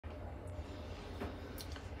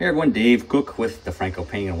Hey everyone, Dave Cook with the Franco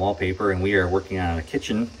Painting and Wallpaper, and we are working on a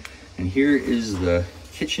kitchen. And here is the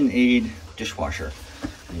KitchenAid dishwasher.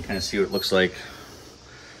 And you kind of see what it looks like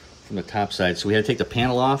from the top side. So we had to take the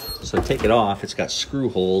panel off. So to take it off, it's got screw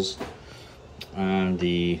holes on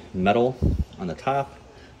the metal on the top.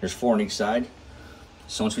 There's 4 on each side.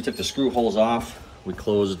 So once we took the screw holes off, we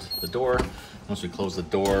closed the door. Once we closed the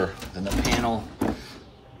door, then the panel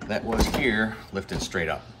that was here lifted straight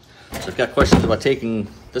up. So if you've got questions about taking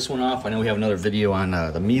this one off, I know we have another video on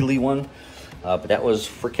the Mealy one, but that was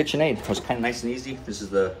for KitchenAid. It was kind of nice and easy. This is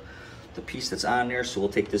the piece that's on there, so we'll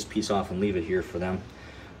take this piece off and leave it here for them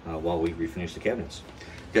while we refinish the cabinets.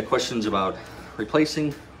 If you've got questions about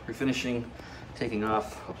replacing, refinishing, taking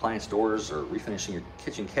off appliance doors, or refinishing your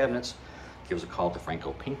kitchen cabinets, give us a call to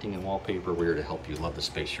Franco Painting and Wallpaper. We're here to help you love the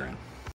space you're in.